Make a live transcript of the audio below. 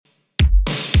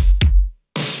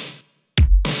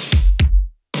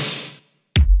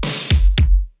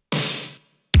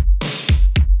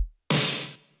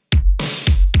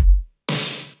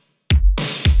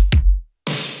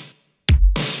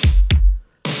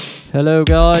Hello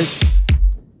guys.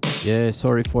 Yeah,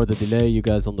 sorry for the delay, you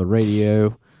guys on the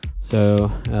radio. So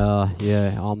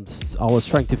yeah, I was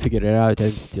trying to figure it out.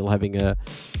 I'm still having a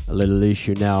little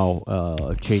issue now.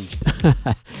 I've changed.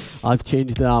 I've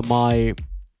changed my.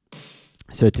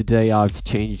 So today I've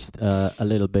changed a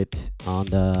little bit,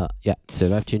 and yeah,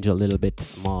 so I've changed a little bit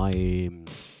my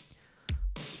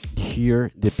here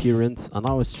the appearance, and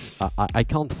I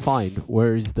can't find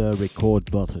where is the record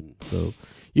button. So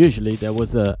usually there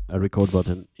was a record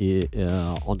button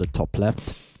on the top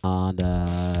left, and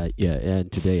yeah, and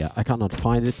today I cannot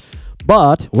find it.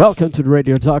 But welcome to the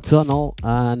Radio Dark Tunnel,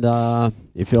 and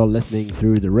if you're listening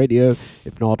through the radio,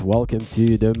 if not, welcome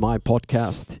to my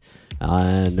podcast,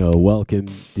 and welcome.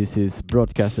 This is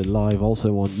broadcasted live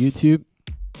also on YouTube.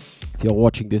 If you're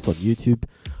watching this on YouTube,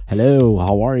 hello,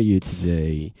 how are you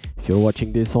today? If you're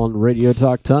watching this on Radio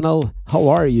Dark Tunnel, how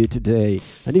are you today?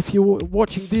 And if you're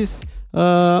watching this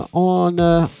on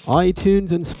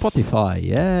iTunes and Spotify,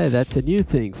 yeah, that's a new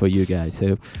thing for you guys.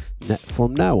 So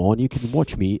from now on, you can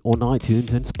watch me on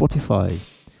iTunes and Spotify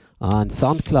and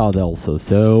SoundCloud also.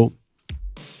 So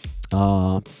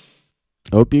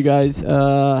hope you guys,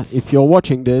 if you're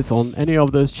watching this on any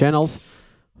of those channels,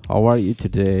 how are you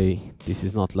today? This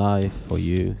is not live for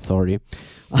you, sorry.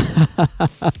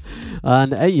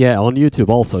 And yeah, on YouTube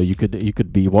also, you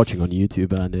could be watching on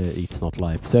YouTube, and it's not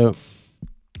live. So,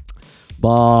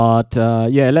 but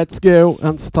yeah, let's go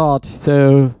and start.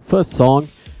 So first song,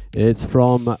 it's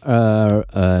from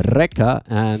Reka,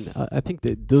 and I think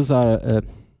that those are.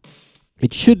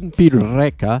 It shouldn't be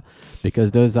Reka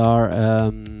because those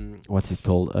are what's it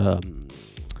called?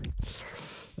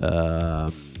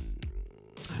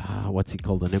 What's it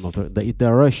called? The name of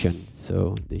the Russian,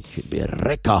 so they should be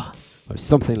Reka or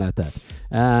something like that.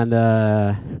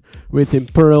 And with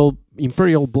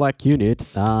Imperial Black Unit,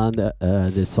 and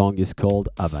the song is called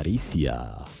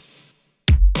Avaricia.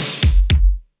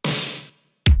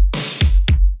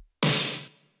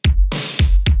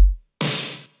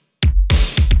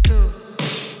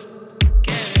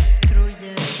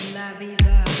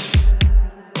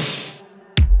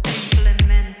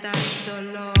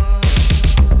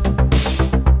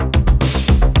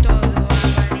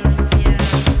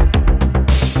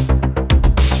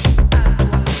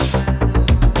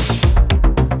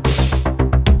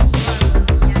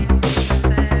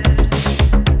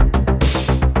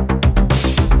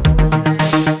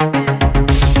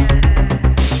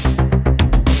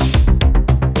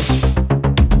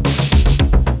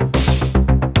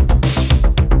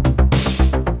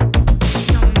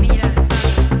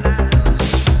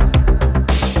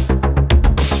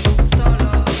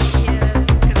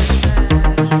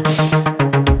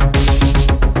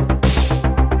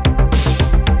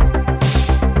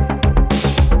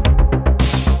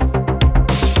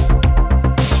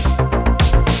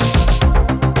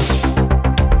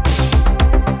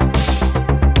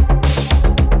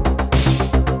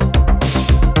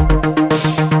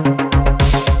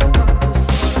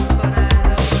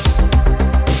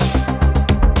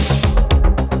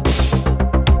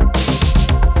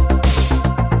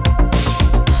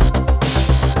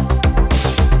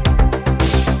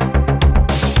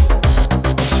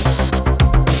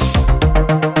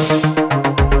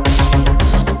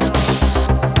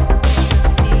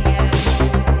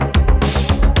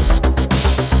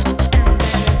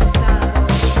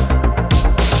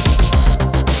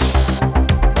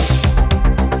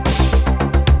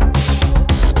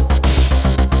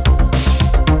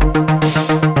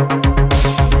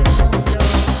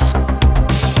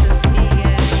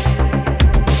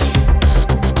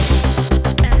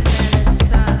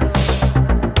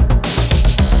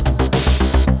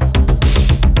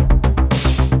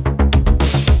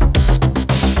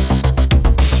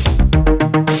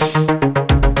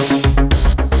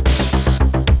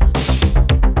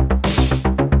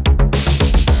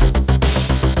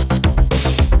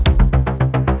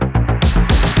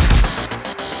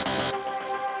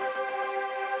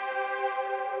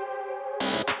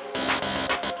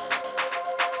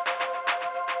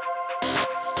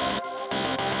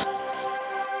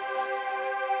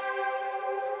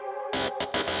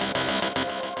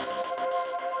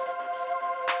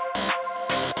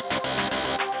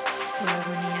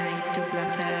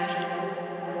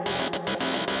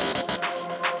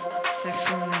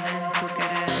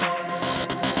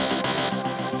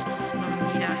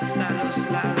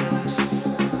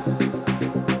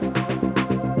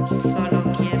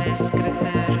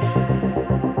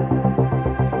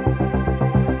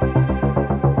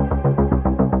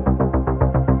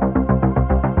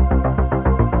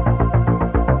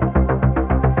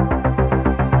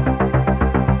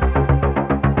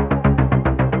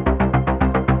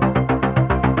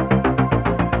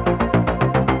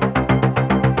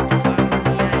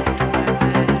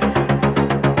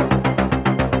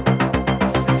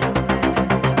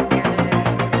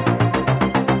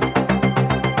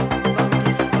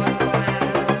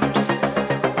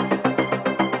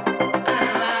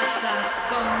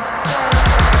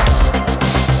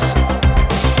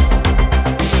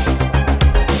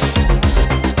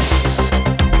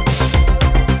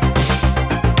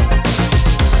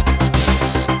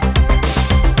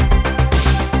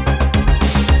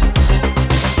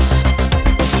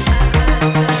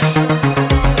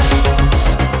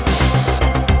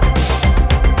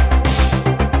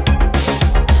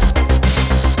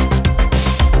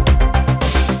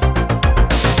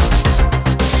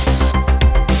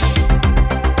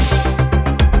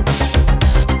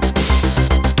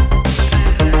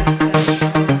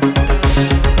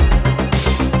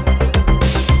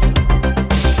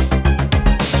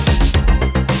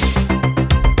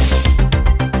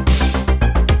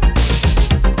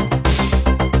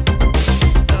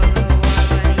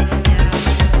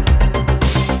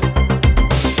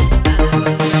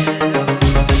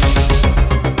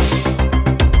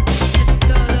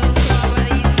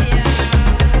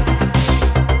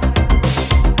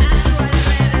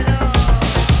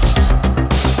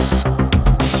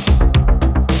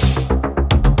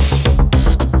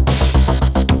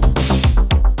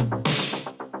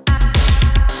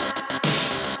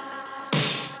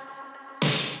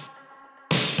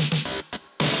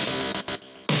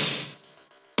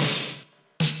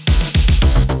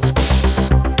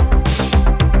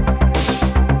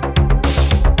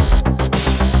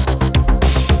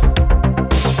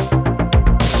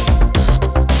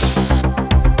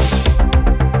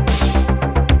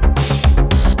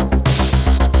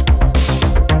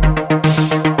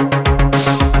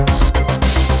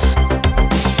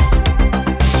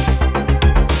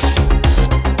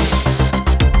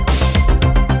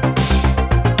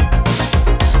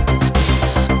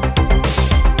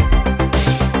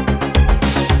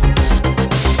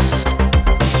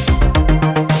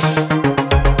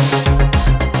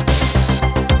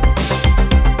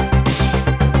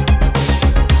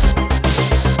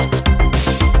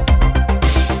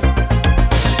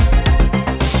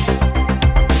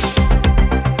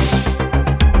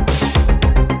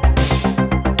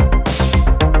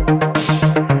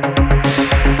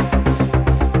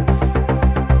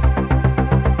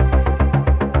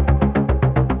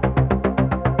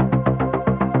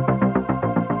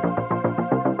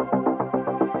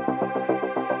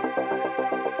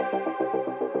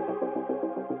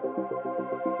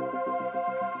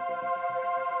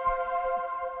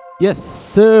 Yes,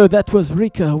 so that was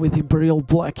Rika with Imperial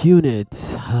Black Unit.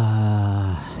 So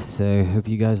hope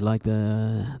you guys like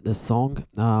the song.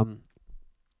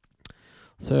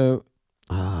 So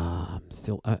I'm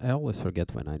still I always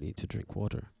forget when I need to drink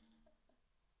water.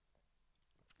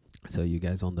 So you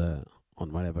guys on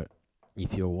whatever,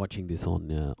 if you're watching this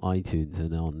on iTunes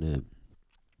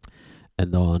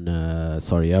and on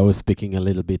sorry, I was speaking a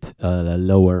little bit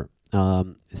lower.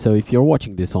 So if you're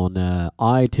watching this on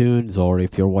iTunes, or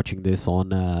if you're watching this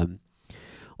on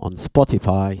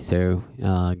Spotify, so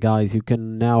guys, you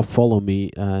can now follow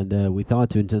me, and with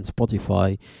iTunes and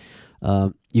Spotify,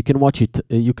 you can watch it.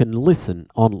 You can listen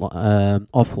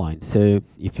offline. So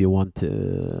if you want,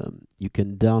 you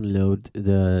can download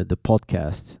the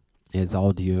podcast as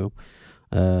audio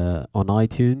on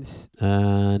iTunes,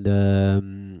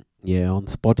 and yeah, on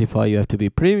Spotify you have to be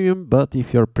premium. But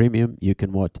if you're premium, you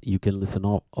can listen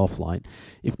offline.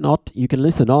 If not, you can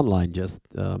listen online. Just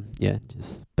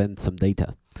just spend some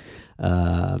data.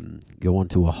 Go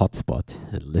onto a hotspot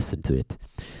and listen to it.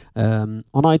 On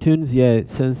iTunes, yeah,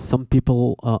 since some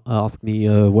people ask me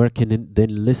where can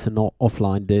then listen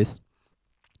offline this,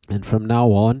 and from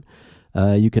now on,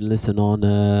 you can listen on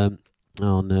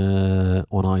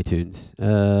iTunes.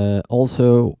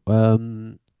 Also,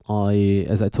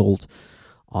 as I told,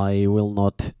 I will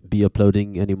not be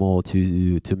uploading anymore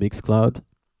to Mixcloud,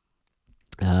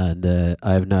 and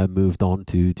I've now moved on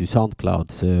to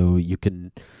SoundCloud. So you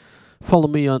can follow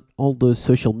me on all the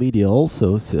social media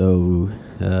also. So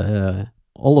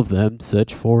all of them,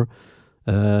 search for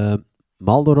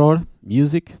Maldoror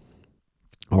Music,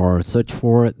 or search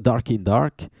for Dark in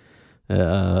Dark.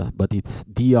 But it's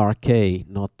DRK,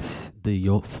 not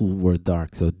the full word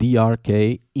dark. So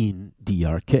DRK in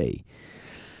DRK.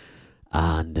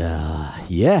 And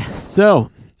yeah, so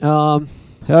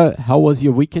how was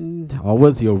your weekend? How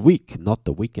was your week? Not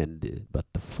the weekend,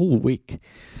 but the full week.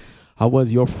 How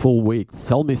was your full week?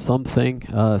 Tell me something.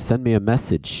 Send me a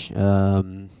message.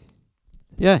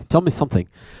 Yeah, tell me something.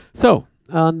 So,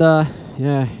 and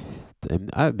yeah,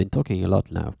 I've been talking a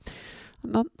lot now.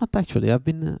 Not actually. I've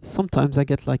been sometimes I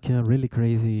get like really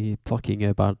crazy talking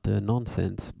about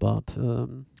nonsense, but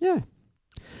yeah.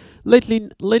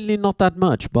 Lately not that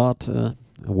much, but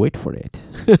wait for it.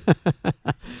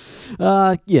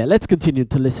 Yeah, let's continue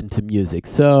to listen to music.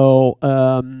 So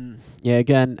yeah,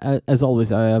 again, as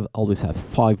always, always have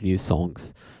 5 new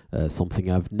songs,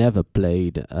 something I've never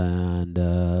played, and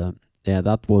yeah,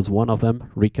 that was one of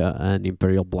them, Rika and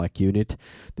Imperial Black Unit.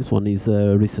 This one is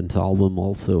a recent album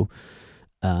also,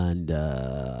 and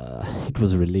it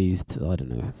was released, I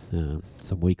don't know,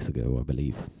 some weeks ago, I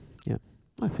believe. Yeah,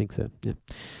 I think so. Yeah.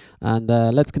 And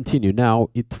let's continue now.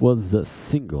 It was a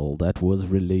single that was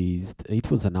released. It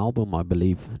was an album, I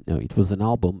believe. No, it was an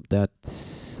album that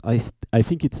I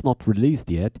think it's not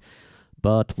released yet,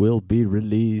 but will be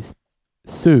released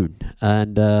soon.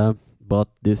 And but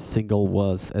this single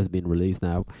has been released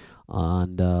now,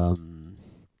 and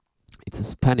it's a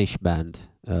Spanish band.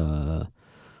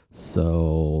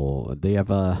 So they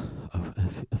have a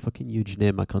fucking huge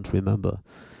name. I can't remember.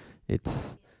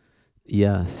 It's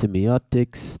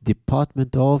Semiotics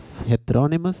Department of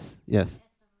Heteronymus. Yes,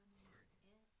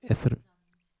 heteronyms,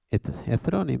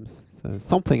 so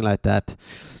something like that.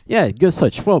 Yeah, go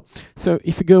search for. So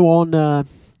if you go on,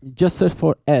 just search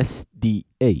for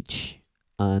SDH,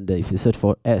 and if you search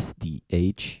for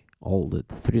SDH, all the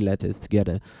 3 letters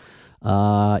together,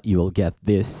 you will get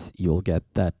this. You will get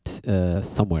that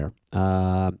somewhere.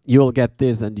 You will get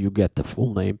this, and you get the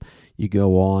full name. You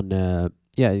go on.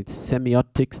 Yeah, it's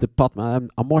Semiotics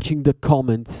Department. I'm watching the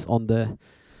comments on the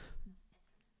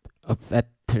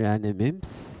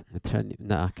heteronyms.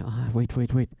 Wait.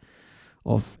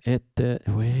 Of it.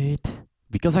 Wait.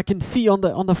 Because I can see on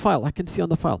the file. I can see on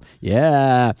the file.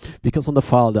 Yeah, because on the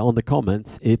file, on the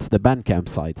comments, it's the Bandcamp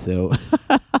site, so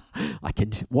I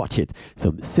can watch it.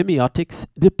 So Semiotics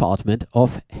Department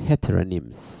of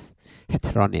Heteronyms,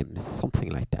 something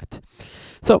like that.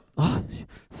 So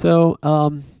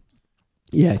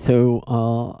yeah. So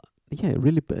yeah,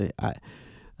 really.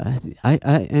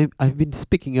 I've been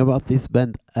speaking about this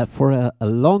band for a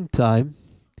long time.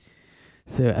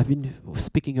 So I've been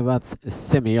speaking about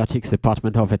Semiotics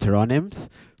Department of Heteronyms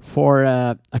for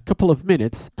a couple of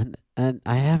minutes, and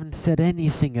I haven't said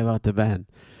anything about the band.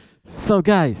 So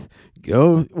guys,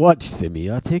 go watch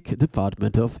Semiotic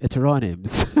Department of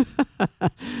Heteronyms.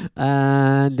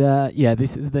 And yeah,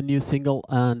 this is the new single,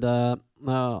 and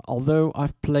although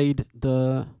I've played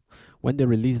when they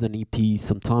released an EP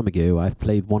some time ago, I've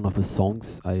played one of the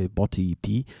songs. I bought the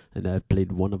EP and I've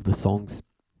played one of the songs.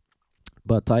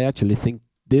 But I actually think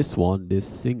this one, this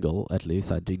single, at least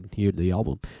I didn't hear the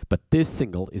album, but this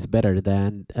single is better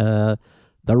than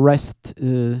the rest.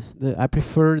 I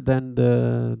prefer than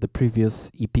the previous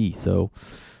EP. So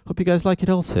hope you guys like it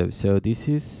also. So this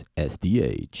is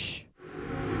SDH.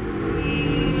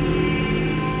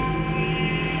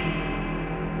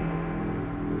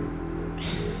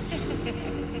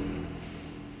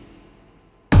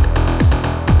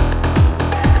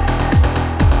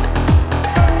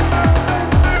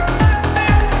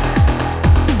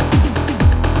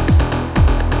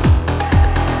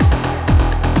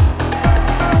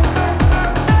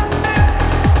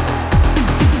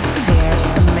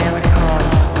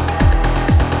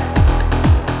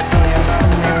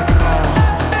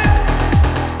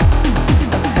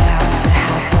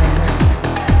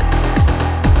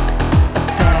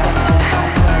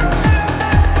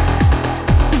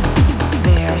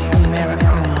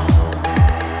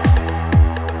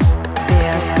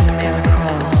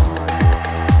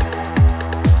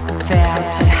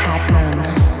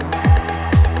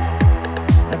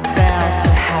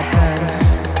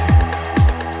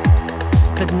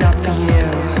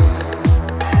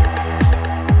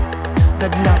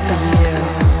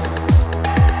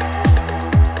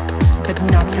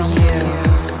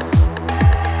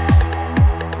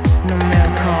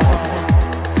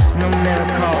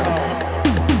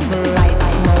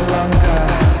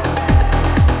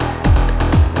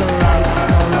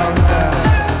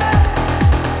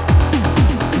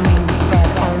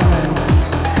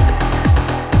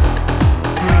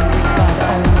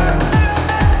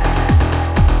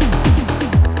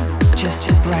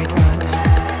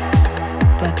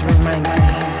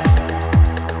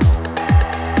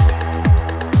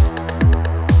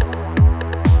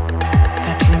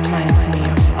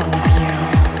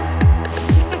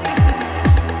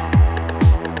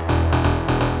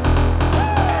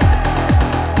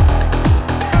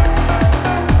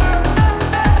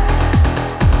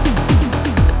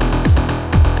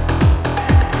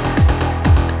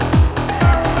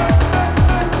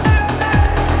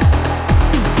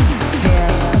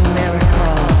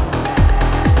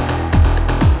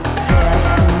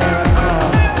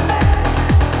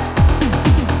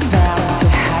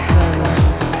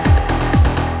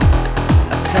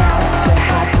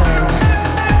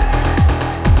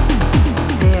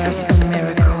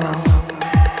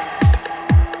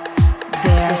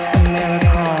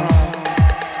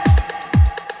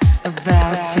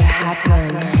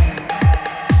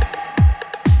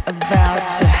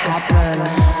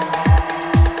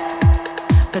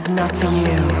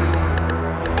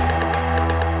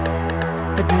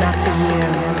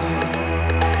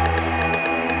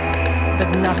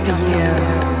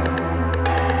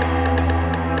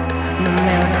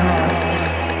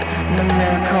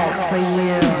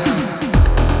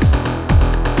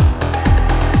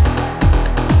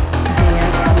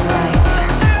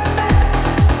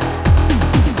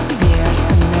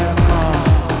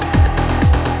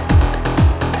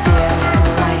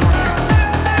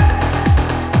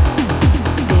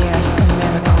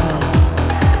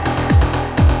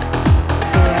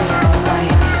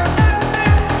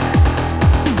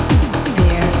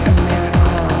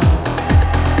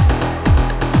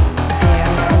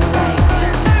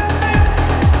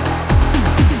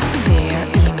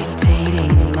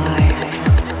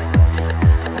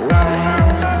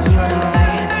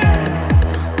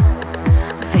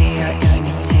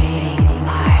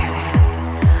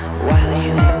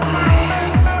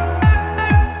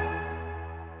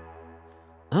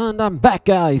 I'm back,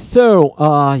 guys. So,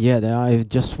 I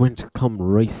just went to come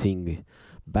racing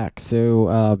back.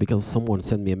 So, because someone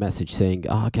sent me a message saying,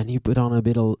 can you put on a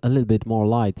little bit more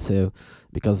light? So,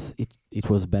 because it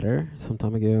was better some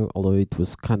time ago, although it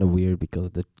was kind of weird because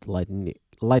the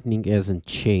lightning hasn't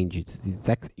changed. It's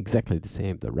exactly the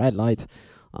same. The red light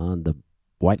and the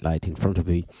white light in front of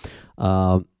me.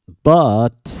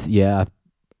 But yeah, I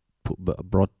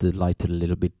brought the light a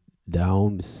little bit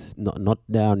down. Not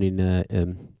down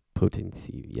in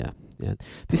potency. Yeah.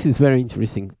 This is very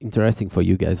interesting for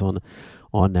you guys on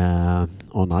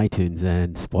iTunes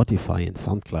and Spotify and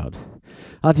SoundCloud.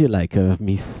 How do you like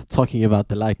me talking about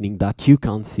the lightning that you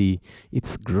can't see?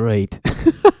 It's great.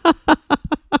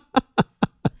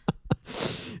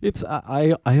 It's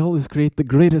I always create the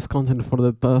greatest content for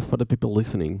the people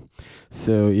listening.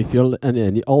 So if you're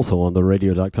and also on the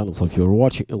Radio Dark Tunnel. So if you're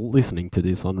listening to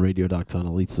this on Radio Dark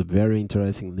Tunnel, it's very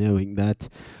interesting knowing that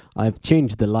I've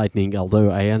changed the lightning,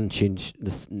 although I haven't changed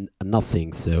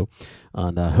nothing. So,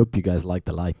 and I hope you guys like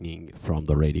the lightning from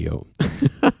the radio.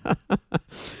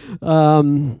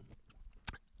 Yeah,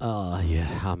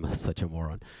 I'm such a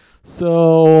moron.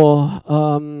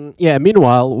 So yeah.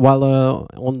 Meanwhile, while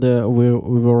we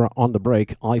were on the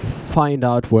break, I find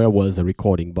out where was the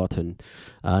recording button,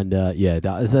 and yeah,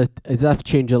 as I've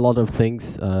changed a lot of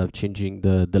things, changing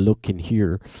the look in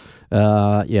here.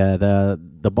 Yeah,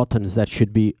 the buttons that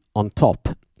should be on top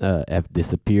have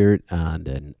disappeared, and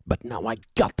then but now I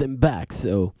got them back,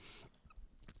 so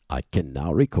I can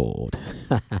now record.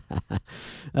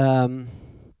 um,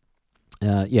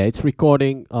 yeah, it's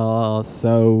recording.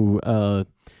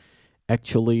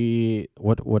 Actually,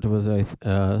 what was I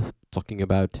talking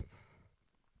about?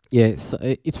 Yes,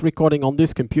 it's recording on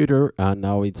this computer, and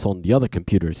now it's on the other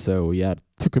computer. So we had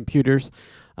two computers,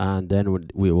 and then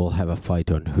we will have a fight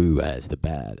on who has the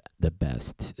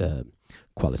best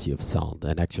quality of sound.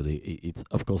 And actually, it's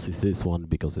of course it's this one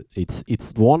because it's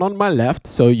the one on my left.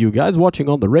 So you guys watching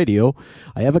on the radio,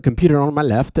 I have a computer on my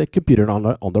left, a computer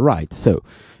on the right. So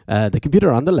the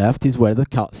computer on the left is where the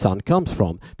sound comes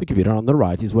from. The computer on the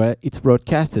right is where it's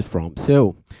broadcasted from.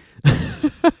 So.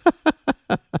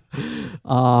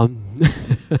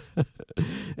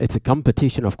 It's a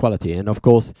competition of quality, and of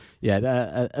course, yeah,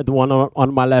 the one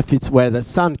on my left, it's where the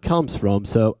sound comes from.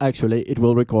 So actually, it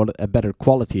will record a better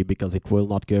quality because it will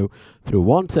not go through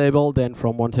one table, then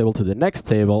from one table to the next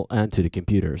table and to the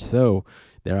computer. So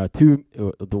there are two.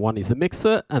 The one is the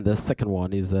mixer, and the second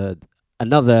one is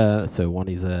another. So one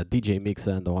is a DJ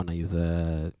mixer, and the one is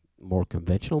a more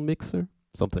conventional mixer,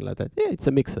 something like that. Yeah, it's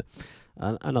a mixer.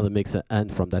 Another mixer,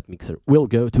 and from that mixer will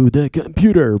go to the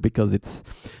computer because it's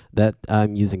that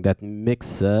I'm using that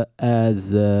mixer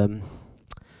as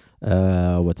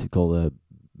what's it called,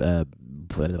 a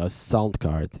sound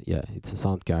card. Yeah, it's a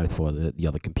sound card for the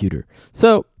other computer.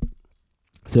 So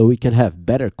we can have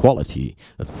better quality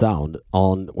of sound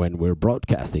on when we're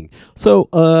broadcasting. So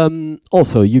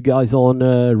also you guys on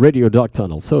Radio Dark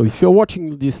Tunnel. So if you're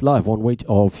watching this live on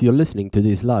or if you're listening to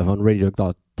this live on Radio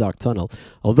Dark Tunnel,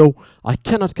 although I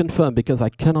cannot confirm because I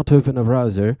cannot open a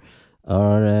browser,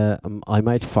 or I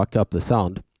might fuck up the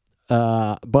sound.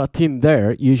 But in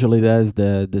there, usually there's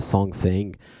the song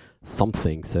saying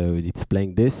something, so it's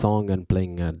playing this song and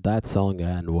playing that song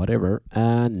and whatever,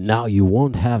 and now you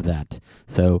won't have that.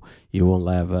 So you won't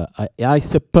have I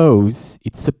suppose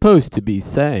it's supposed to be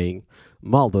saying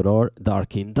Maldoror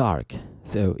Dark in Dark,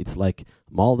 so it's like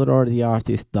Maldoror the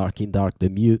artist, Dark in Dark the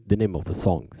name of the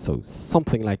song, so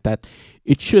something like that.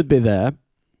 It should be there.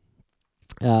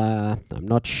 I'm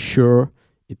not sure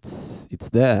it's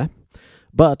there,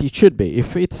 but it should be.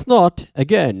 If it's not,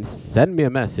 again, send me a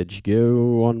message.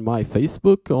 Go on my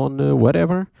Facebook, on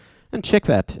whatever, and check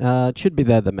that. It should be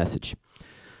there, the message.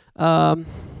 No,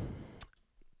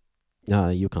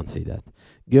 you can't see that.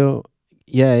 Go.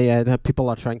 Yeah, the people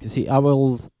are trying to see. I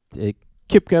will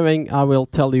keep going. I will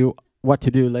tell you what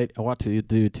to do later, what to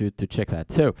do to check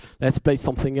that. So let's play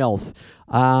something else.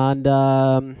 And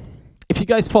if you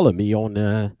guys follow me on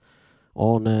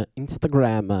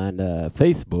Instagram and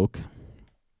Facebook,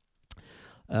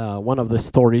 one of the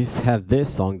stories had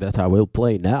this song that I will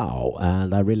play now,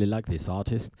 and I really like this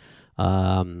artist.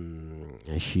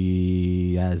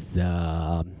 She has,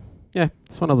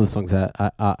 it's one of the songs that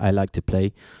I like to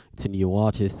play. It's a new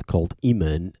artist called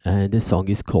Iman, and the song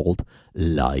is called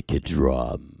Like a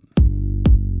Drum.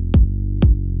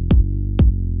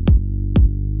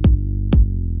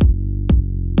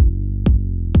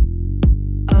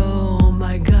 Oh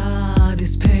my God,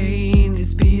 his pain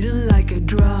is beating like a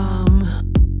drum.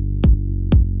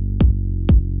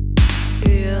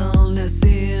 Illness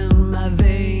in my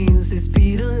veins is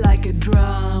beating like a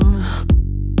drum.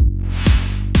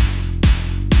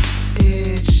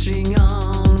 Itching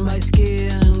on my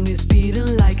skin is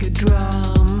beating like a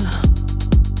drum.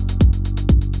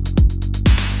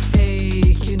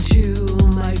 Aching to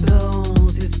my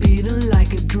bones is beating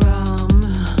like a drum.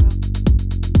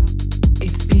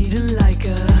 It's beating like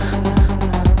a.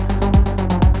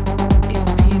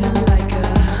 It's beating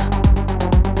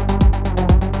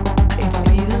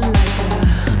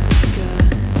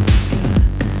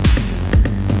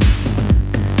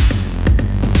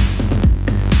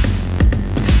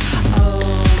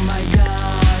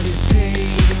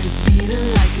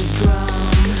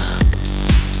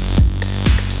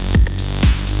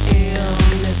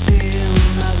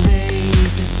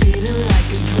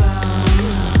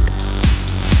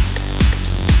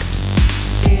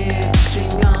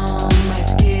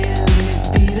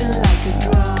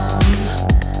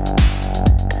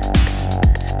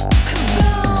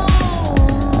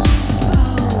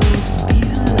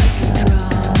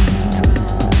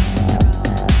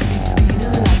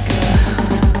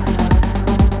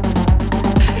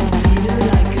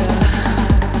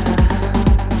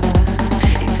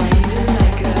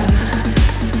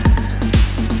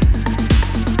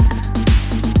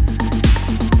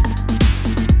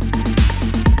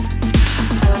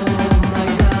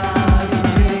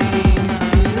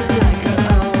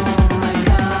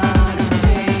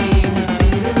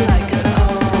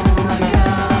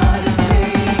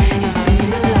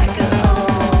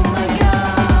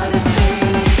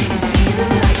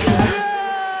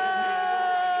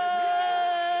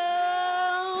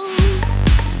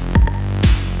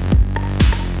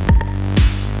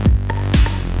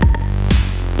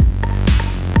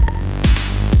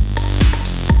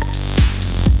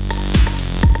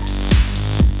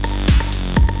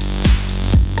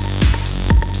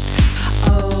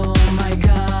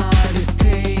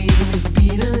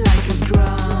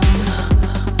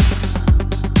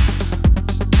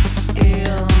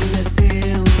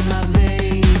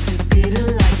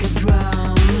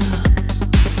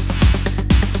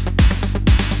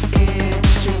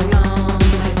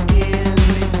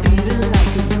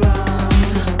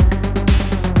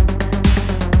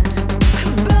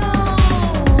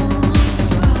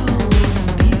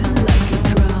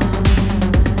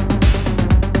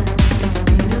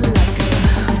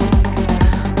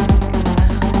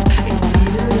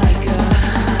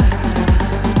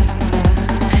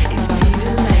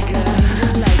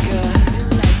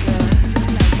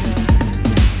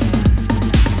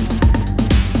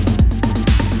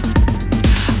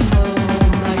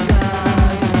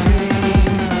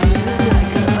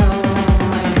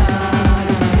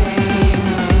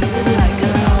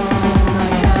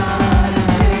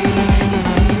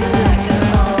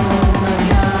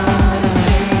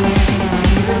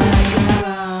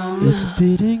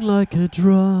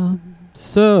drum.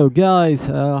 So, guys,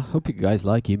 hope you guys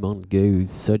like Emon Go.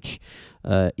 Such,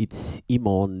 it's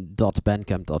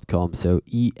emon.bandcamp.com. So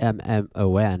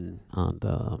EMMON, and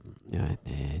yeah,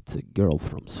 it's a girl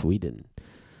from Sweden,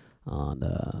 and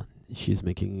she's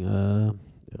making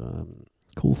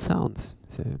cool sounds.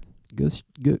 So go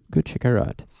check her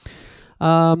out.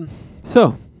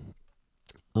 So,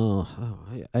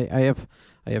 I have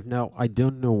now. I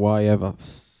don't know why I have a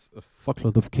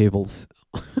fuckload of cables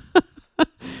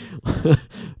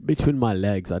between my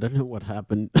legs. I don't know what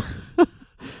happened. I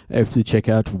have to check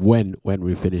out when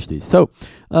we finish this. So,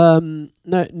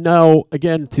 now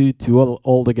again to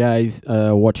all the guys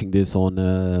watching this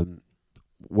on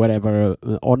whatever,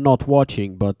 or not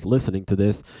watching but listening to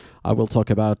this, I will talk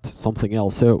about something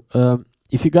else. So,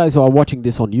 if you guys are watching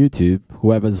this on YouTube,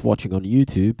 whoever's watching on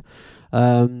YouTube,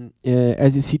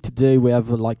 as you see today, we have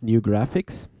like new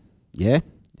graphics. Yeah.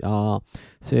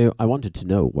 So I wanted to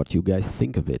know what you guys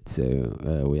think of it.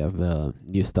 So we have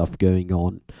new stuff going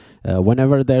on.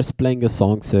 Whenever there's playing a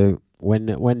song, so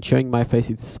when showing my face,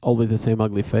 it's always the same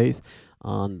ugly face,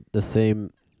 and it's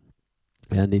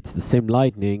the same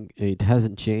lightning. It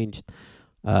hasn't changed,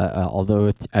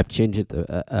 although I've changed it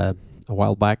a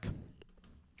while back.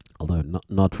 Although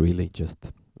not really,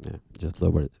 just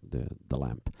lower the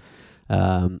lamp.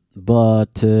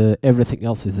 But everything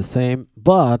else is the same.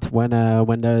 But when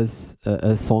there's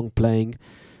a song playing,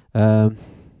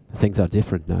 things are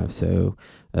different now. So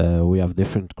we have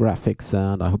different graphics,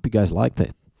 and I hope you guys liked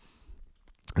it.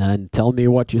 And tell me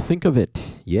what you think of it.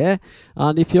 Yeah.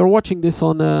 And if you're watching this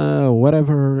on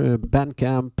whatever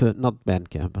Bandcamp, not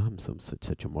Bandcamp. I'm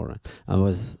such a moron.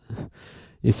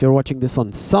 If you're watching this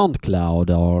on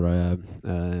SoundCloud or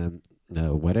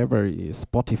whatever,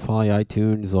 Spotify,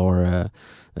 iTunes, or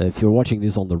if you're watching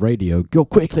this on the radio, go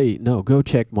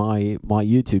check my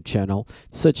YouTube channel.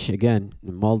 Search again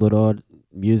Maldoror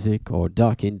Music or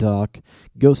Dark in Dark.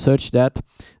 Go search that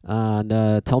and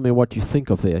tell me what you think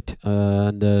of it.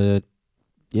 And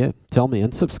yeah, tell me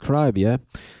and subscribe. Yeah.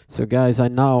 So guys,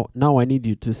 now I need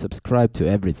you to subscribe to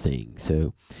everything.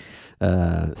 So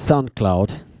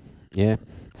SoundCloud. Yeah.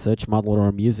 Search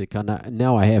Maldoror Music, and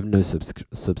now I have no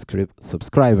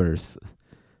subscribers.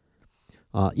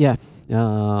 Yeah,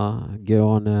 go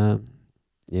on.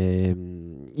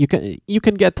 You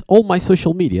can get all my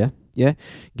social media. Yeah,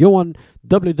 go on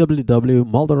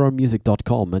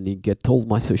www.maldorormusic.com and you get all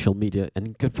my social media, and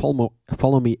you can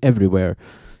follow me everywhere.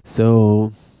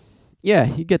 So yeah,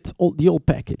 you get the whole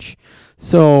package.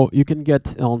 So you can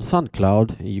get on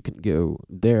SoundCloud, you can go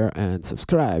there and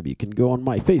subscribe. You can go on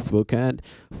my Facebook and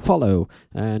follow,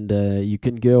 and you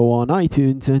can go on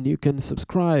iTunes and you can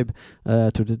subscribe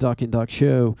to the Dark in Dark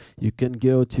Show. You can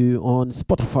go on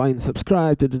Spotify and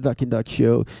subscribe to the Dark in Dark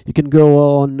Show. You can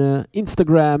go on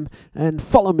Instagram and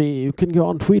follow me. You can go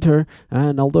on Twitter,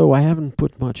 and although I haven't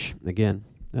put much, again,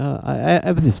 I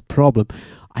have this problem.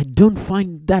 I don't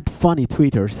find that funny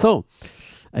Twitter. So,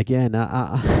 again,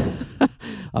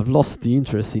 I've lost the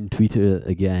interest in Twitter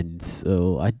again.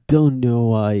 So, I don't know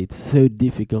why it's so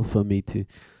difficult for me to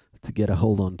get a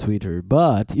hold on Twitter.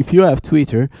 But if you have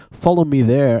Twitter, follow me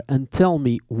there and tell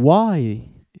me why.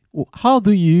 How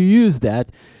do you use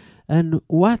that? And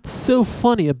what's so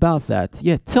funny about that?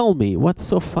 Yeah, tell me what's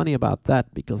so funny about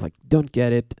that, because I don't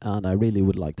get it and I really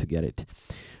would like to get it.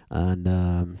 And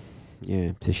yeah,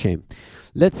 it's a shame.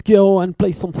 Let's go and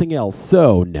play something else.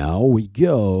 So now we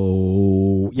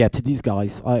go. Yeah, to these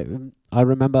guys. I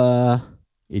remember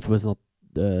it was not.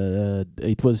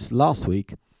 It was last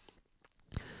week.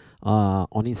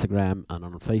 On Instagram and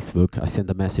on Facebook, I sent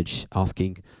a message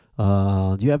asking,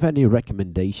 "Do you have any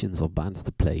recommendations of bands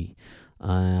to play?"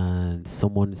 And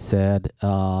someone said,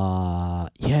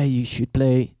 "Yeah, you should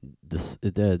play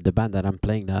the band that I'm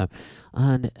playing now."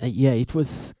 And yeah, it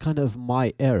was kind of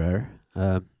my error.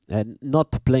 And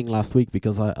not playing last week,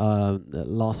 because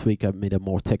last week I made a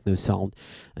more techno sound,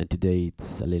 and today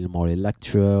it's a little more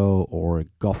electro or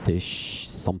gothish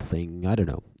something. I don't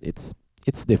know. It's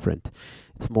different.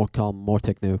 It's more calm, more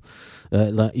techno.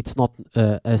 It's not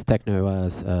as techno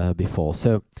as before.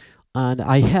 So, and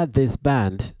I had this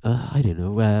band. I don't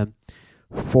know.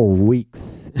 For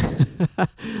weeks,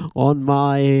 on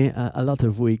my a lot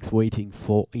of weeks waiting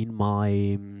for in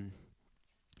my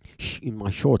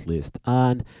short list,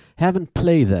 and haven't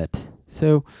played that.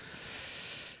 So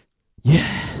yeah,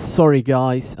 sorry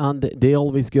guys. And they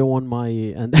always go on my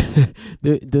and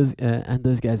those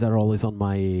guys are always on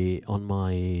my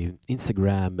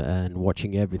Instagram and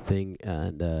watching everything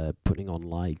and putting on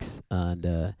likes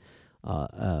and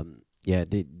yeah,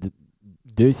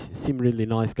 those seem really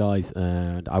nice guys,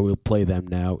 and I will play them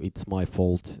now. It's my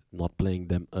fault not playing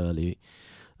them early.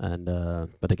 and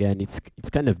but again, it's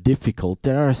kind of difficult.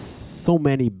 There are so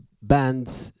many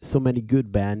bands, so many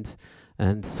good bands,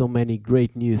 and so many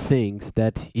great new things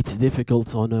that it's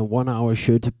difficult on a 1 hour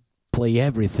show to play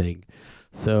everything.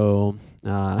 So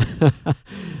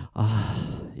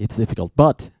it's difficult,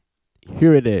 but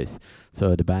here it is.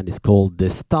 So the band is called The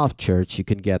Staff Church. You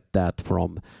can get that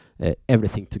from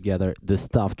everything together,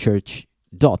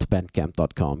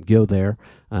 thestaffchurch.bandcamp.com. Go there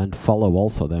and follow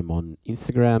also them on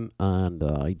Instagram, and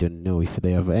I don't know if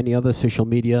they have any other social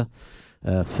media,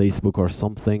 Facebook or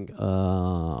something,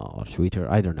 or Twitter,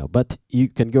 I don't know. But you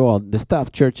can go on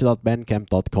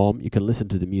thestaffchurch.bandcamp.com. You can listen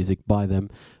to the music by them.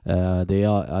 They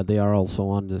are also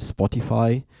on the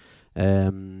Spotify,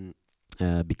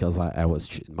 because I was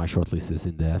my shortlist is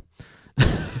in there.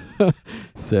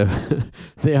 So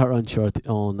they are on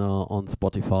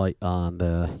Spotify, and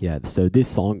yeah. So this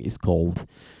song is called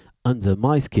Under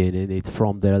My Skin, and it's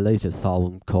from their latest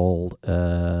album called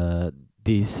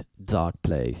This Dark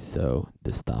Place. So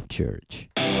The Staff Church.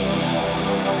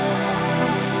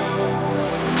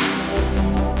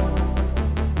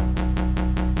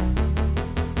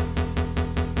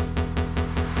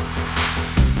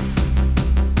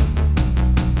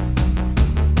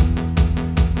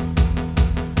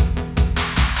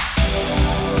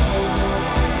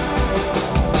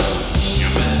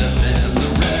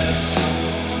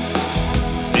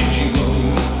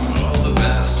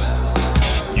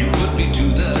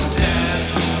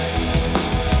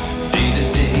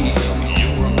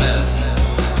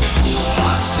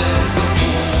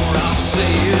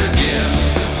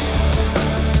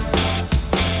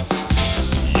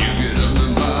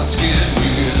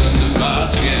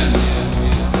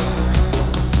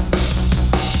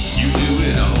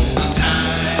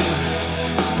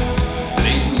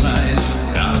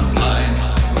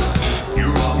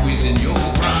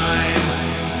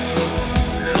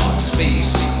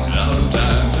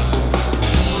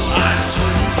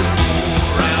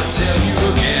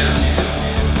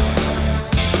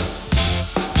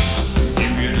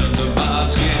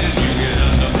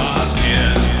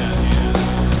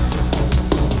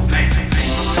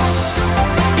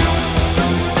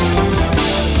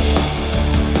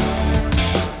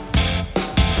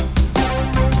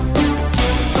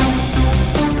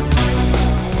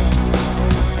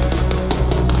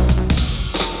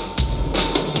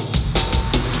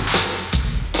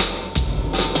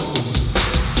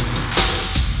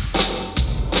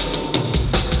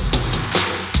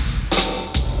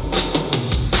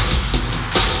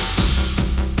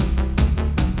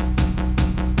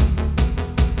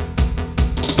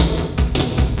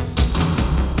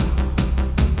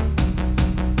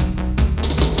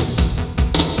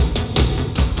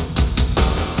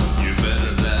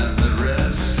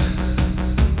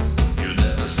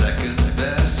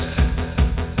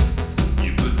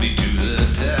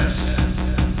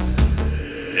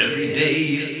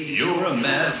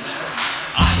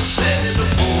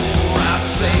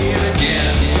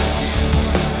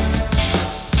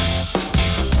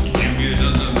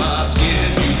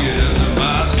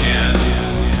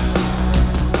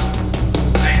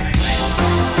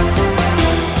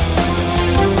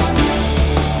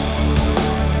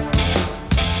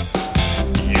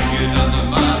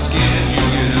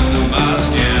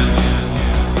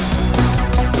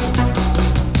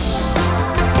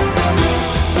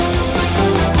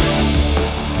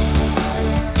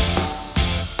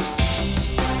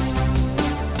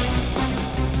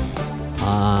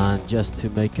 Just to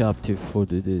make up for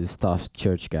the Staff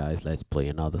Church guys, let's play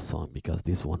another song, because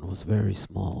this one was very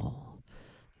small.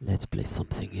 Let's play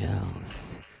something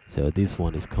else. So this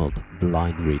one is called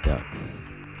Blind Redux.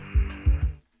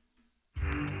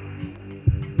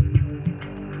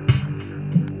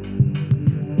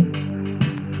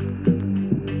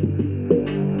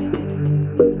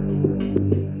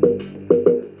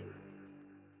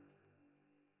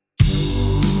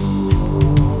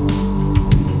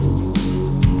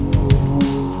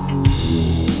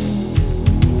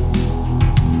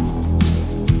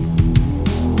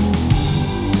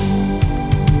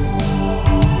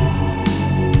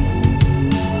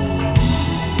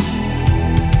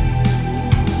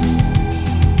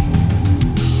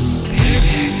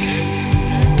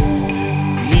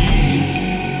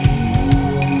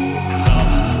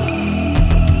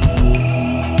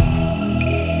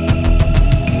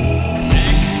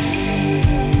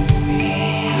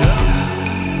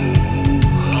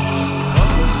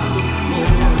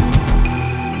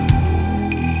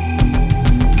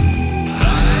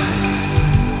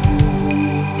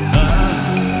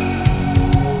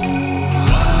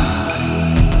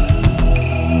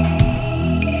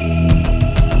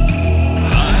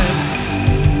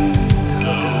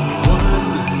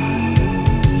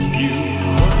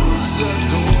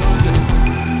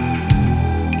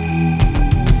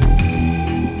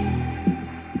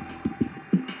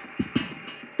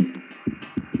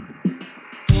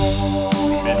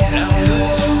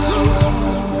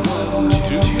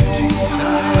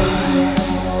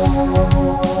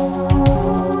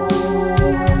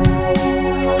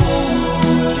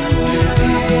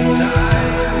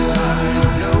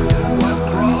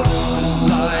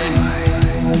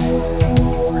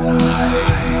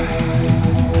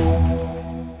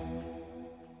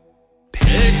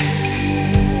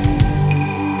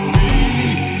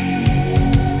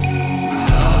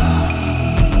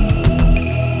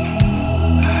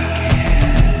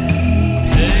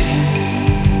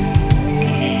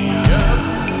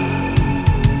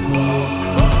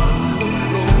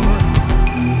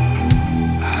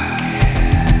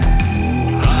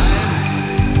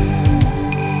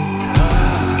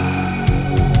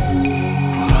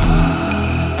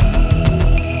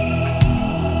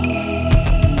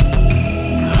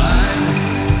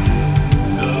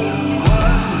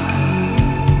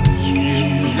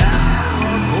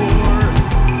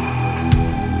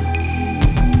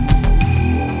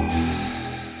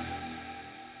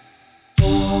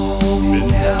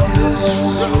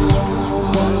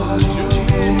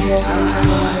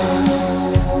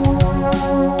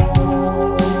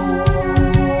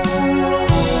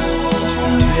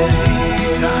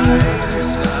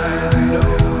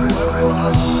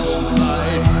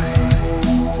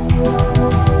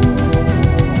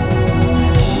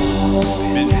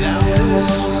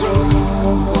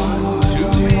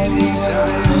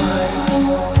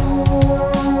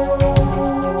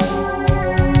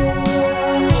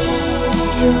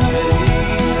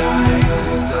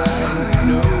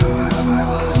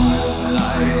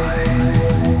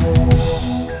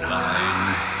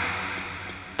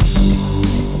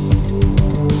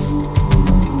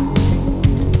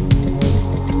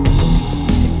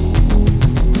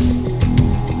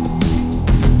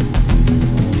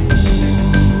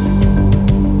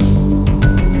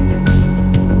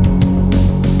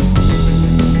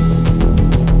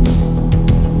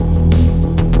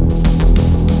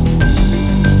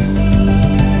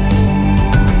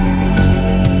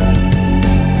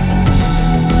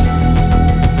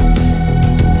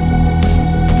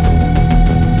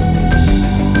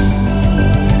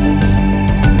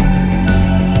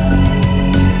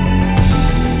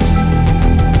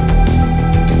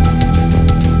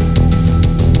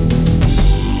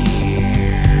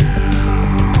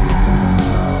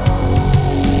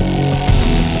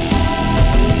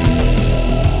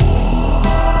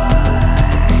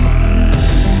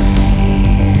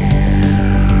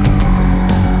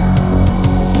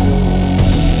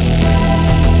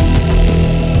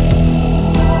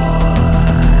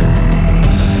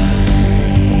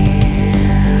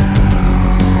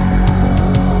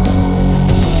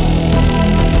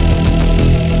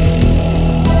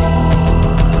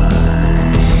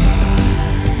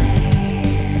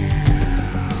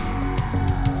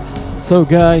 So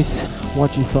guys,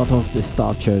 what you thought of the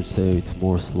Star Church? So it's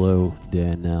more slow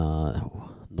than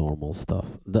normal stuff.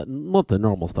 Not the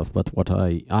normal stuff, but what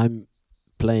I'm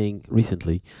playing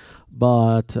recently.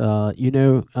 But the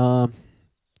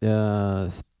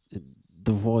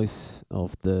voice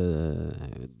of the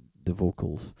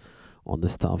vocals on the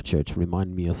Staff Church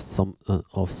remind me of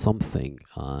something,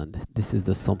 and this is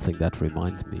the something that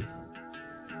reminds me.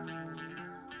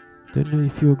 Don't know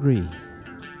if you agree,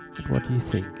 but what do you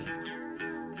think?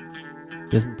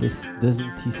 Doesn't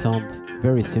he sound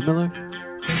very similar?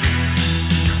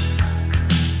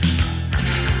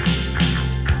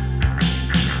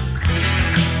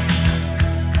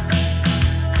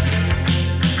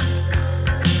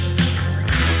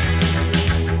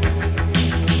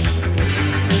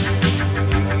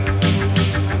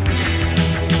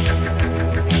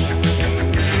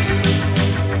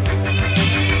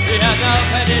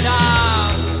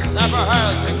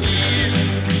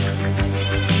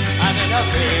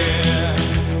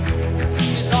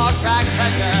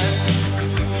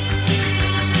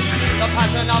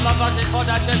 Of the buzzing for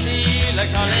dashes, he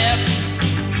licked her lips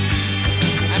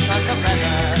and touched her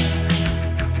feather.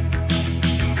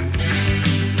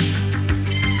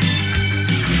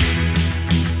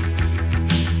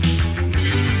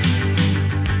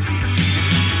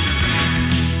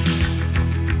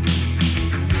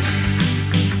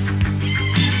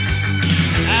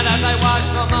 And as I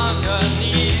watched from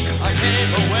underneath, I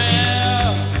came aware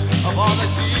of all that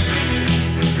she did.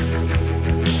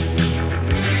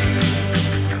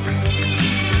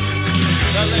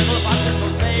 The little boxes so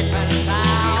safe and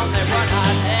sound, they were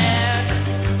not there.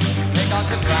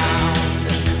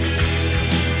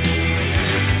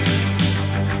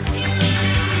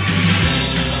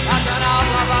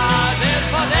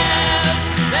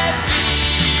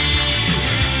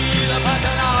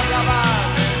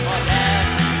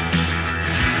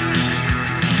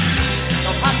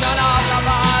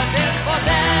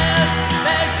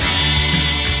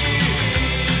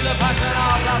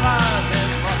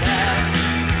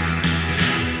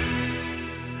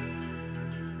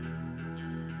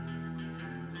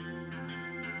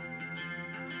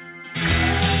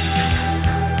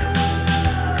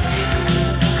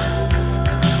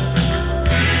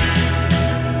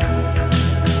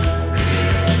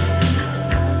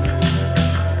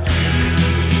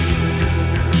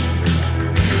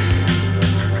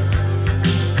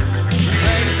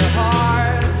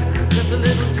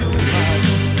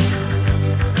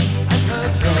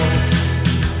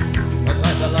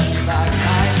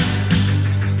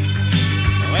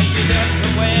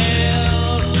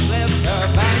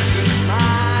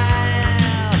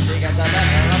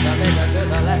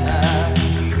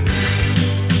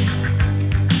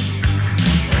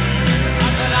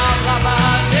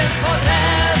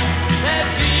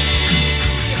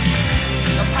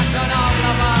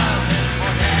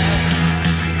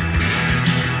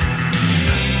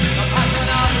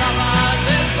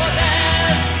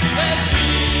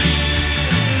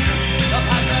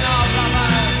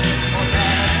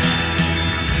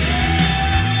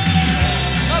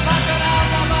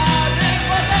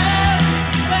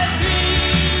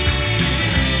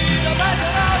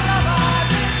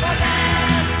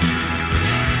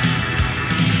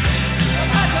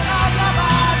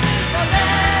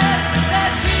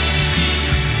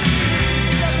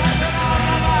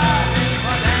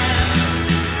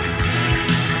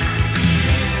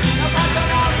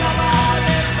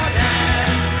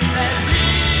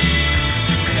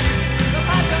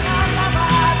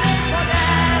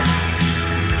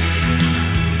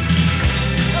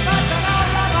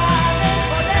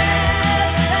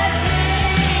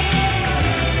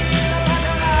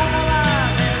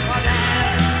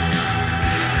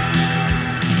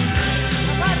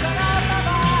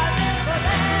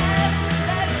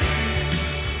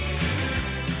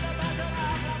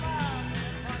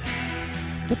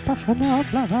 The passion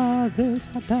of lovers is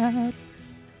for that.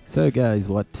 So, guys,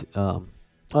 what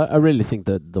I really think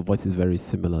that the voice is very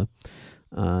similar,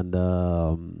 and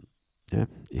yeah,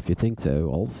 if you think so,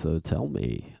 also tell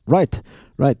me. Right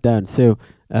down. So,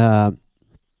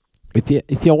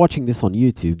 if you're watching this on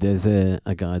YouTube, there's a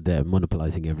guy there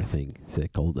monopolizing everything. It's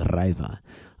called Raiva,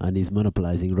 and he's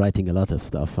monopolizing, writing a lot of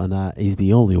stuff, and he's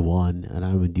the only one, and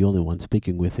I'm the only one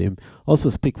speaking with him. Also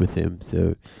speak with him,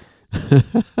 so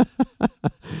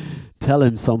tell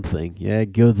him something. Yeah,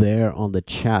 go there on the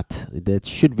chat. That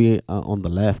should be on the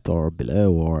left or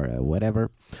below or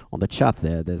whatever. On the chat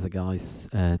there's a guy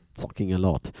talking a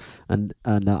lot, and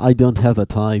I don't have the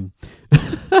time.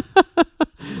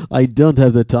 I don't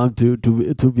have the time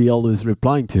to be always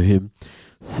replying to him.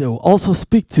 So also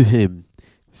speak to him.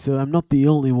 So I'm not the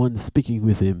only one speaking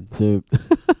with him. So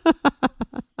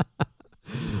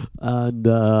and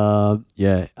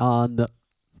yeah, and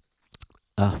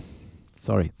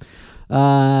sorry.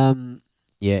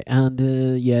 Yeah, and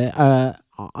yeah,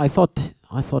 I thought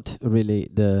really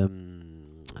the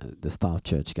Star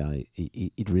Church guy,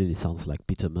 it really sounds like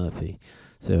Peter Murphy.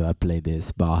 So I play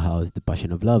this Bauhaus, The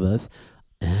Passion of Lovers,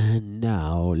 and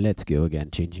now let's go again,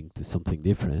 changing to something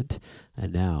different.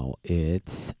 And now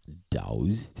it's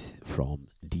Doused from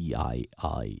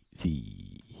DIIV.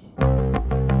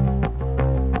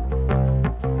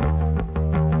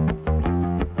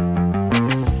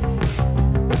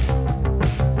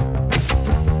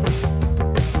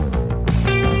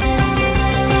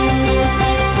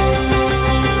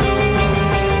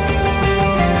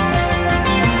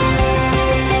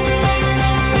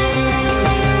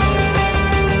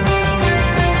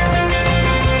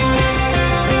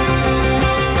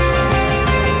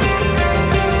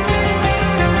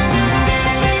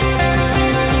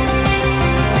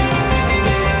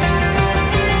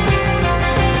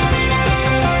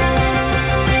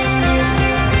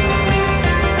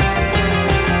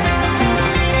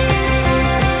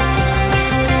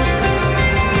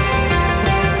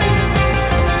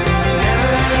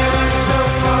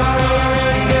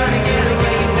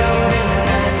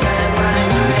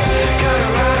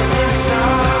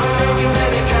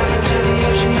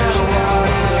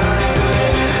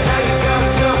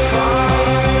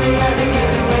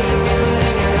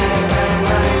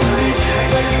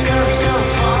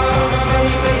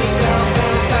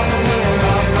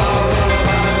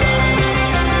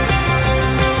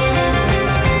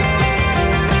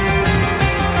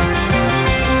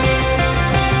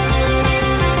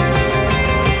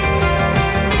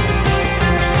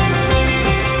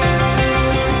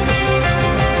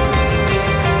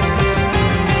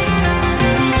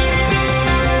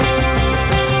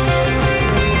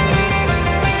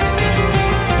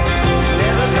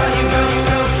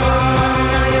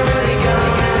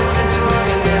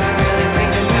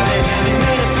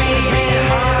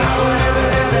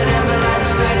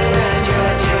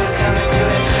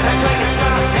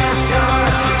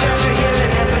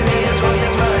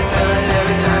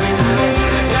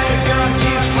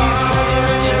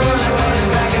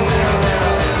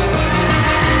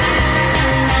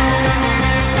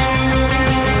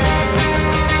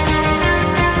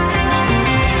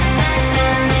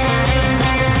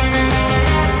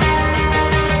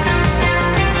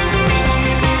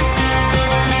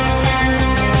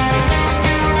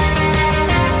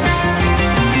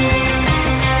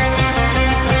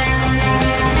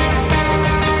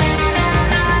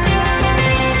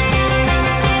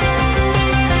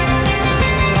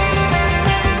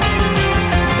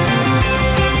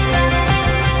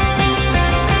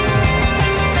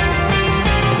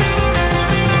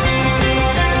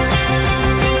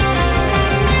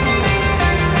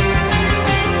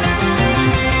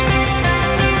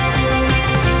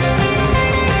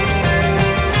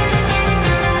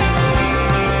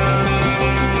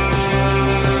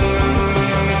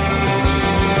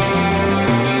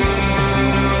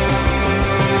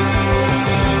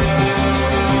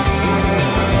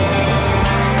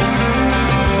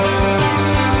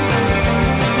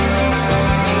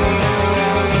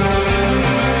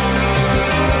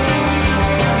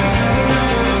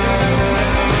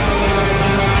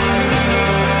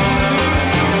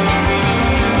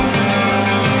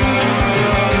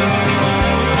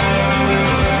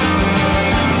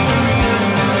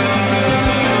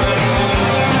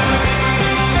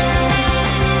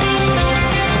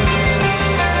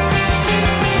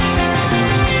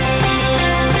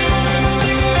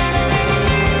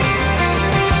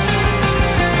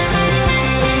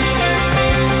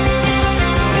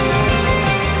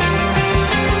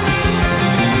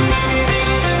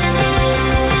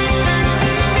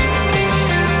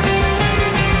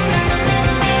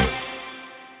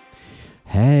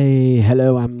 Hey,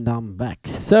 hello, I'm back.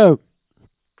 So,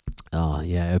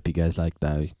 yeah, I hope you guys like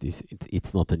that.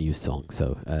 It's not a new song,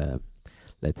 so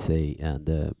let's say,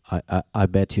 and I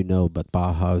bet you know, but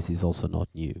Bauhaus is also not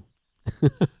new.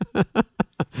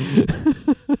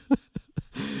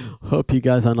 Hope you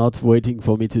guys are not waiting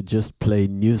for me to just play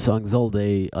new songs all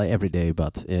day, every day.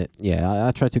 But yeah,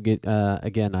 I try to get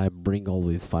again. I bring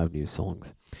always 5 new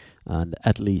songs, and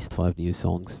at least 5 new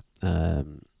songs.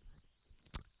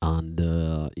 And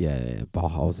yeah,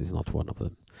 Bauhaus is not one of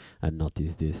them, and not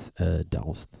is this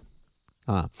Daust.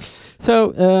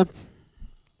 So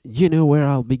you know where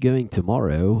I'll be going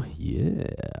tomorrow?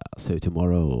 Yeah, so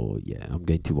tomorrow, yeah, I'm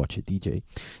going to watch a DJ.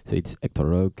 So it's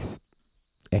Hector Oaks.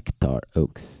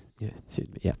 Yeah, excuse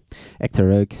me. Yeah,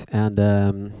 Hector Oaks, and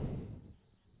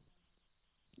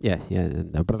yeah,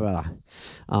 and blah, blah, blah.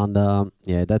 And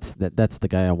yeah, that's the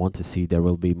guy I want to see. There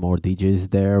will be more DJs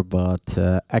there, but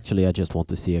actually, I just want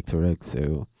to see Hector Oaks.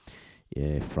 So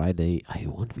yeah, Friday I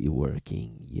won't be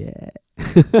working. Yeah,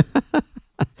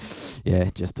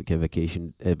 yeah, just took a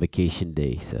vacation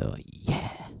day. So yeah.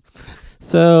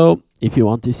 So if you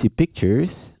want to see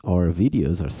pictures or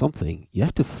videos or something, you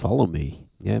have to follow me.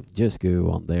 Yeah, just go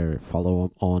on there,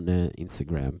 follow on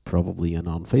Instagram, probably, and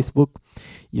on Facebook.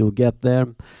 You'll get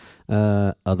them.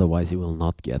 Otherwise, you will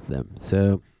not get them.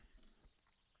 So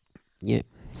yeah,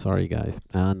 sorry guys.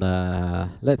 And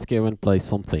let's go and play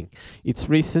something. It's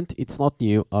recent. It's not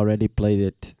new. I already played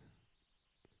it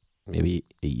maybe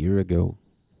a year ago.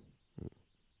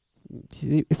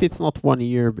 If it's not 1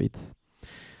 year, it's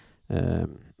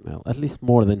well, at least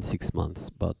more than 6 months,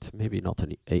 but maybe not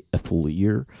a full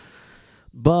year.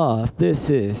 But this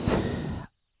is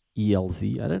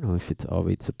ELZ. I don't know if it's how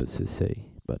it's supposed to say,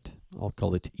 but I'll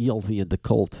call it ELZ and the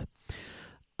Cult.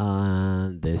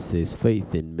 And this is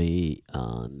Faith in Me,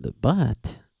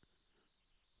 but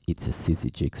it's a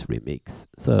Sissy Jigs remix.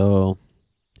 So,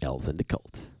 ELZ and the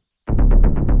Cult.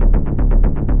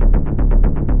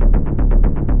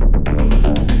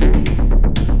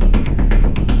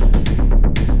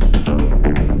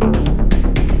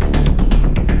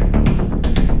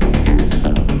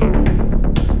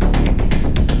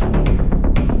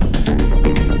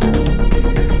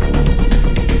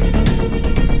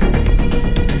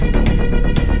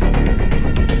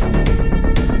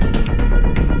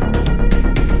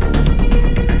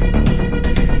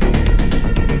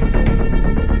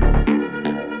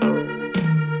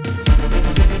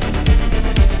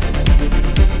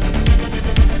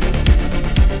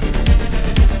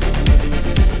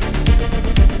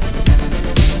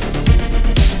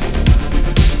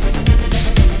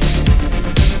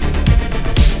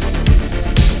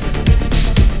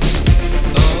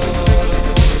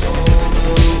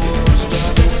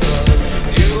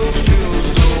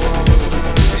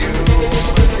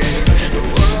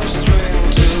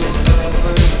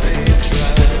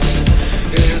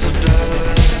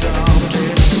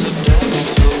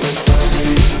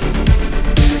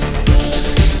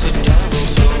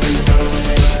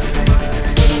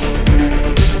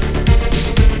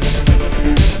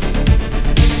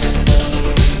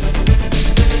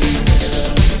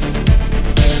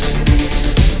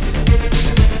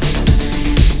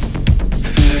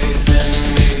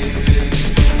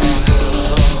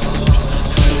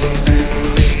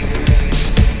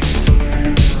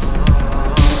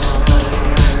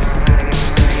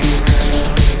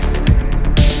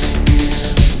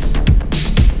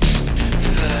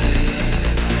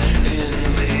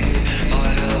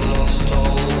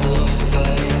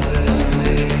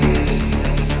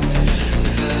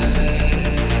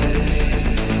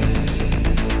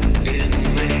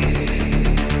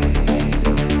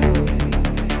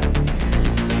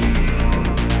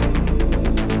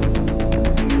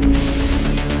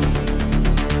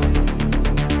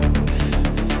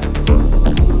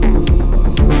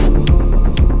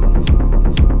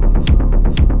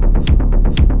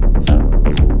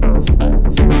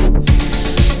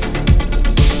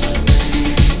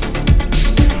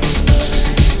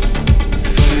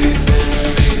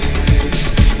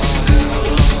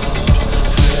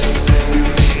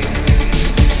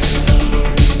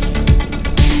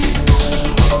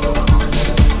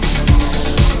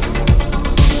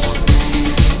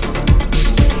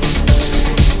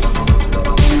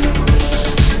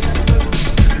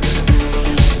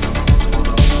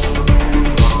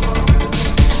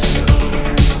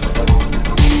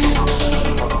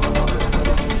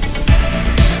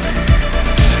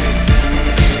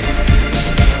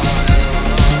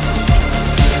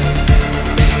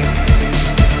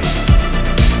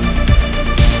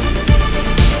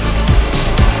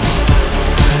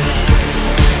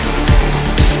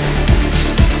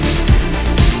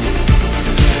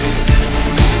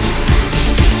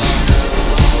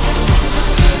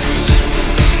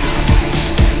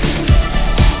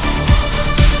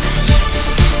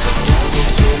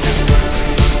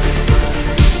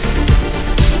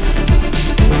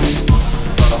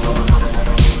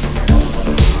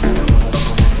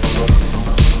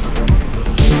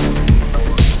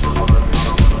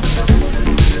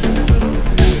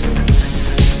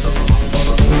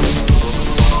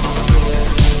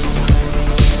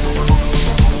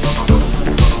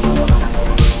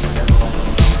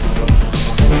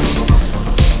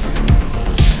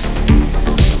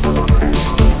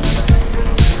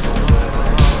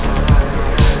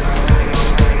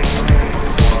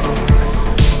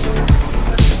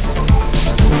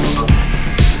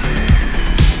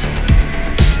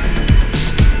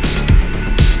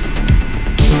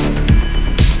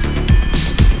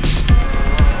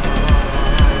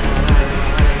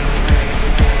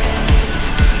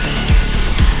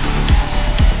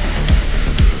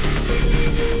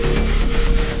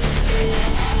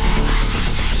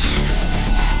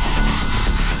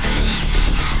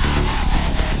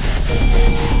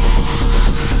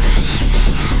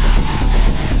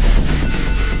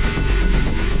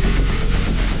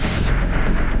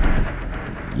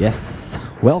 Yes,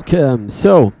 welcome.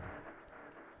 So,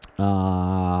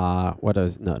 what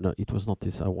else? No, it was not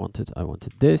this. I wanted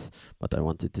this, but I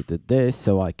wanted to do this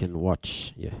so I can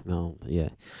watch. Yeah, no, yeah.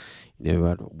 You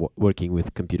know, working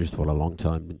with computers for a long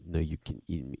time. You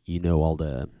know, you know all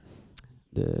the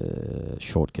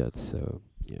shortcuts. So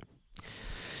yeah.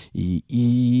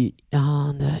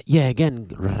 And yeah, again,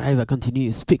 Raiva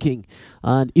continues speaking.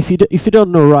 And if you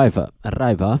don't know Raiva.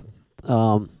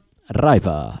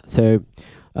 So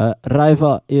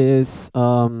Raiva is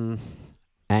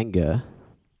anger,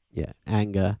 yeah,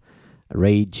 anger,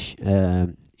 rage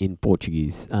in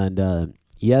Portuguese, and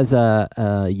he has a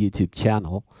YouTube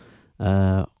channel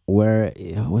where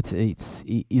it's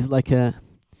like yeah,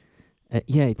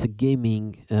 it's a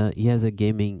gaming. He has a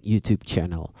gaming YouTube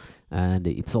channel, and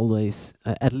it's always,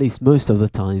 at least most of the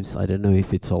times. I don't know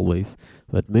if it's always,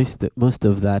 but most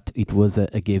of that it was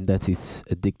a game that is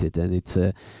addicted, and it's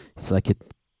like a,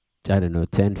 I don't know,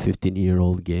 10-15 year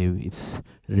old game. It's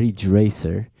Ridge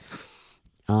Racer,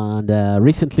 and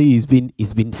recently he's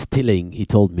been stealing. He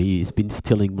told me he's been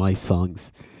stealing my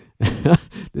songs, the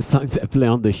songs I play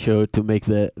on the show to make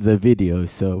the video.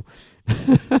 So.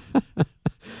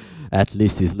 At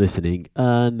least he's listening,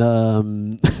 and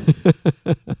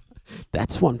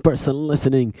that's one person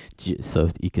listening, so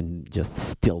he can just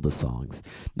steal the songs.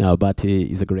 No, but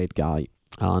he's a great guy,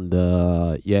 and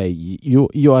yeah,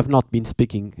 you have not been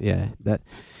speaking. Yeah, that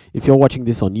if you're watching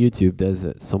this on YouTube, there's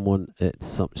someone,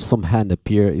 some hand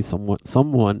appear. Is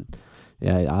someone?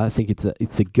 Yeah, I think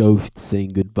it's a ghost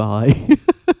saying goodbye.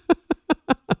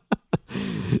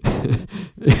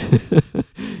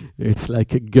 It's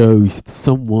like a ghost,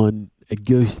 a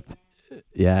ghost.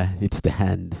 Yeah, it's the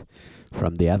hand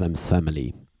from the Addams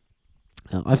Family.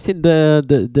 I've seen the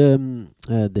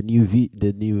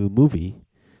new movie.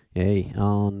 Hey,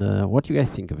 and what do you guys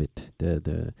think of it?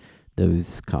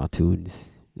 Those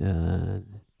cartoons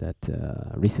that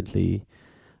recently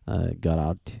got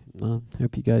out.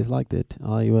 Hope you guys liked it.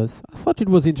 I thought it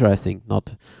was interesting.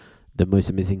 Not the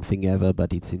most amazing thing ever,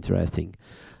 but it's interesting.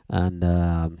 And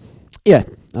yeah,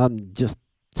 I'm just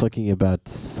talking about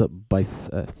by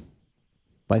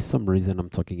some reason I'm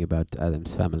talking about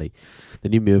Addams Family, the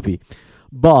new movie.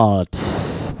 But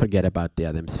forget about the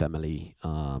Addams Family.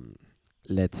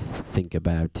 Let's think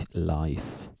about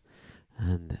life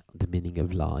and the meaning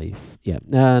of life. Yeah,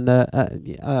 and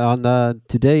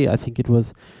today I think it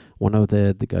was one of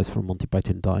the guys from Monty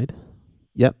Python died.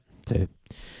 Yep. So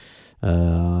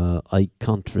I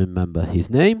can't remember his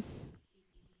name.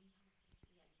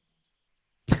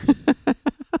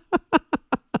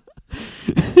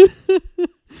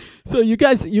 So you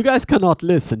guys cannot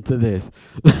listen to this.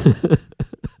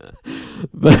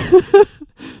 But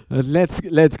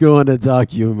let's go on a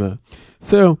dark humor.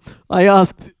 So I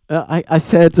asked, I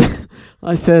said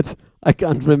I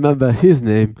can't remember his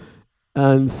name,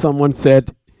 and someone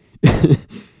said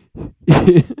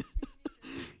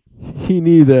he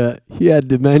neither. He had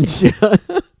dementia.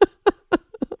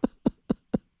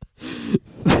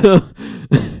 So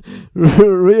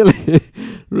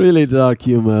really dark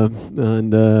humor,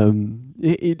 and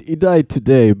he died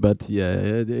today. But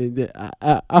yeah,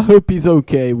 I hope he's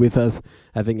okay with us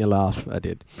having a laugh at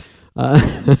it.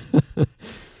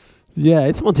 Yeah,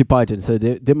 it's Monty Python, so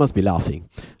they must be laughing.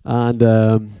 And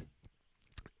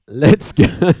let's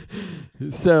go.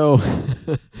 So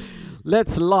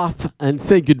let's laugh and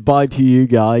say goodbye to you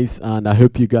guys, and I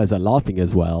hope you guys are laughing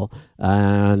as well.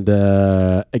 And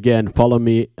again, follow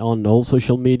me on all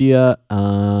social media,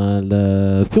 and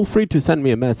feel free to send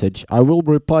me a message. I will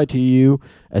reply to you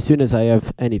as soon as I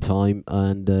have any time,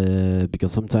 and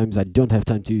because sometimes I don't have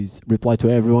time to reply to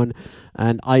everyone,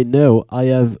 and I know I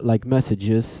have like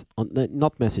messages,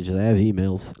 not messages, I have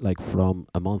emails like from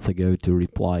a month ago to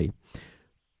reply.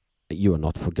 You are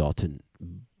not forgotten,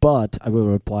 but I will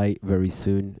reply very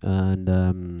soon, and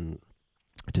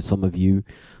to some of you.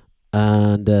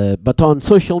 And but on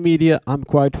social media, I'm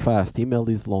quite fast. Email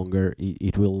is longer;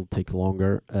 it will take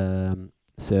longer.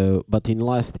 So, but in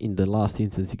the last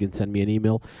instance, you can send me an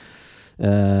email.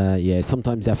 Yeah,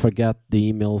 sometimes I forget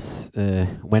the emails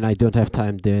when I don't have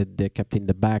time. They're kept in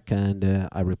the back, and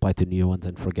I reply to new ones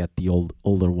and forget the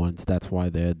older ones. That's why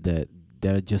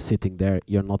they're just sitting there.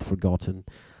 You're not forgotten.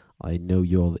 I know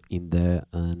you're in there,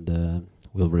 and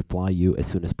will reply you as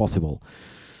soon as possible.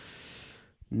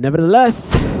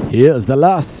 Nevertheless, here's the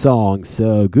last song.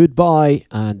 So goodbye.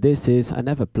 And this is, I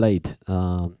never played.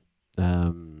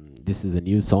 This is a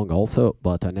new song also,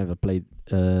 but I never played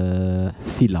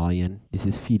Feline. This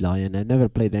is Feline. I never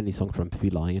played any song from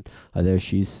Feline, although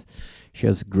she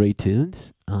has great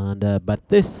tunes. And but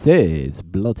this is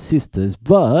Blood Sisters,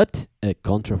 but a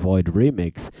Contravoid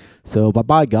remix. So bye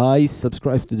bye guys.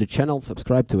 Subscribe to the channel.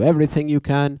 Subscribe to everything you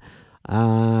can,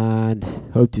 and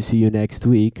hope to see you next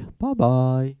week. Bye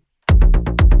bye.